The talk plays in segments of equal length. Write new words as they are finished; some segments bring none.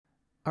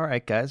All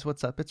right, guys,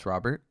 what's up? It's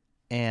Robert,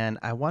 and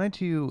I wanted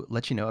to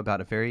let you know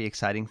about a very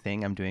exciting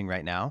thing I'm doing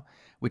right now,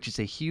 which is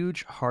a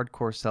huge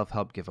hardcore self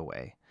help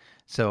giveaway.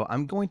 So,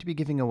 I'm going to be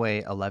giving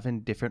away 11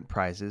 different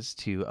prizes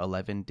to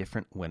 11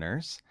 different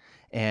winners,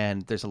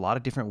 and there's a lot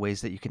of different ways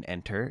that you can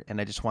enter,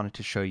 and I just wanted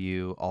to show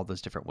you all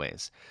those different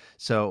ways.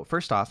 So,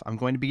 first off, I'm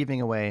going to be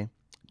giving away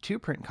two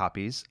print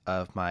copies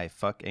of my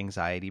Fuck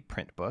Anxiety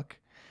print book.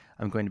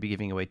 I'm going to be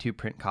giving away two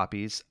print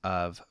copies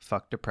of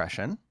Fuck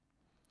Depression.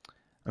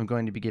 I'm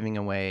going to be giving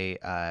away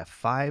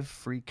 5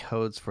 free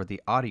codes for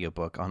the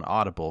audiobook on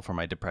Audible for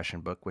my depression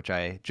book, which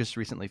I just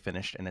recently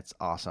finished and it's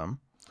awesome.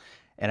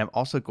 And I'm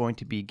also going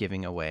to be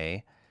giving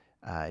away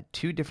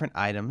 2 different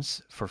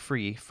items for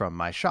free from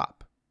my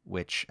shop,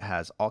 which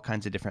has all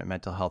kinds of different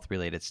mental health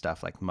related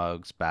stuff like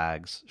mugs,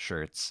 bags,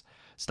 shirts,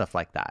 stuff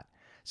like that.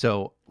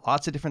 So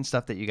lots of different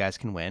stuff that you guys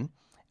can win.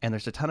 And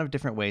there's a ton of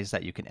different ways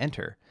that you can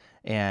enter.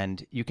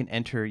 And you can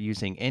enter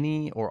using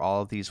any or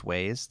all of these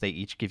ways. They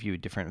each give you a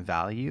different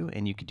value,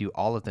 and you could do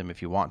all of them if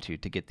you want to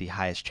get the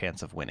highest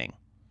chance of winning.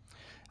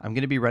 I'm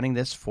going to be running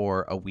this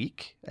for a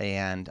week,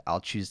 and I'll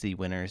choose the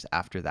winners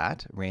after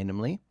that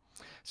randomly.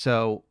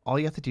 So all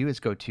you have to do is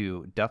go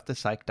to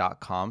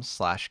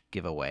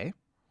duffthepsych.com/giveaway,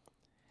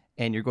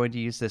 and you're going to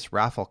use this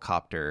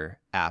Rafflecopter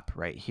app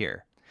right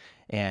here.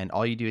 And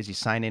all you do is you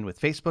sign in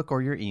with Facebook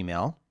or your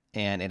email,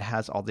 and it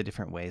has all the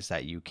different ways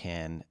that you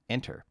can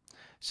enter.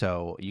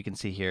 So you can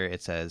see here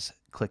it says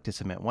click to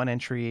submit 1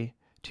 entry,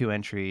 2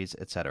 entries,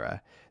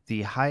 etc.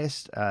 The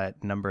highest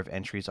number of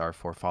entries are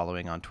for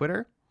following on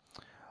Twitter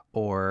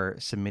or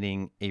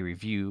submitting a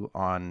review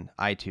on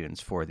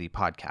iTunes for the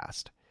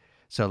podcast.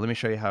 So let me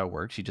show you how it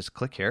works. You just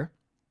click here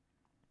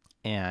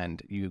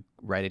and you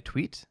write a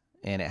tweet,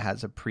 and it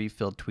has a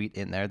pre-filled tweet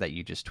in there that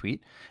you just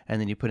tweet,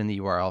 and then you put in the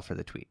URL for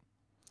the tweet.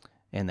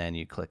 And then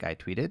you click I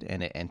tweeted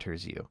and it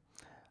enters you.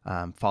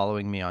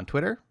 Following me on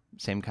Twitter,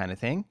 same kind of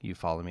thing. You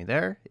follow me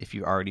there. If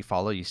you already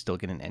follow, you still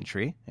get an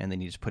entry, and then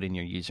you just put in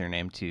your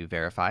username to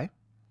verify.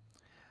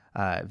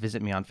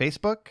 Visit me on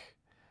Facebook,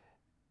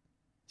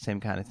 same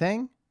kind of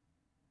thing.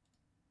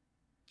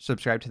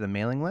 Subscribe to the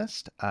mailing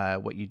list.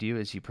 What you do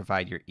is you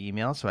provide your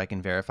email so I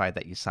can verify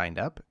that you signed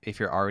up. If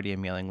you're already a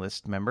mailing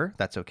list member,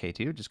 that's okay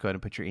too. Just go ahead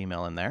and put your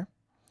email in there.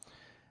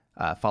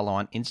 Follow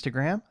on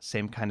Instagram,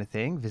 same kind of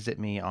thing. Visit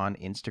me on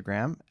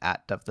Instagram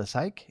at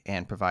duffthepsych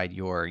and provide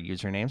your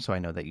username so I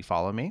know that you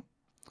follow me.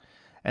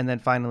 And then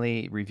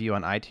finally, review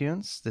on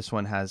iTunes. This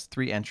one has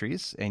 3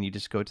 entries, and you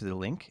just go to the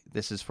link.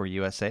 This is for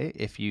USA.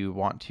 If you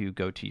want to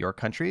go to your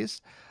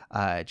countries,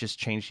 just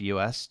change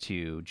US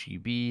to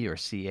GB or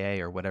CA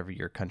or whatever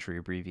your country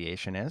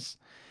abbreviation is.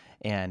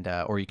 And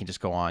or you can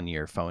just go on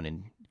your phone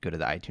and go to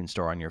the iTunes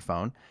store on your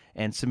phone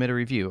and submit a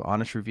review.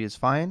 Honest review is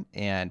fine,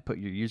 and put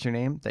your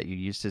username that you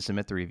used to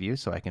submit the review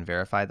so I can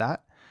verify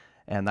that.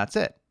 And that's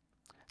it.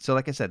 So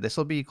like I said, this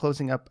will be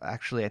closing up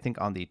actually I think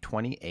on the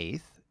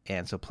 28th,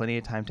 and so plenty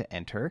of time to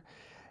enter.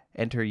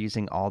 Enter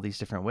using all these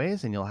different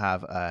ways, and you'll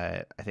have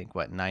I think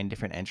 9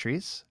 different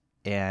entries,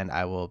 and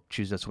I will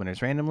choose those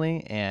winners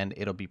randomly, and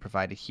it'll be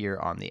provided here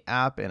on the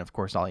app. And of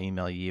course, I'll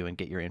email you and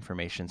get your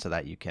information so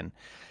that you can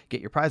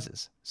get your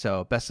prizes.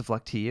 So best of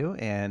luck to you,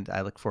 and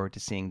I look forward to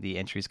seeing the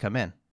entries come in.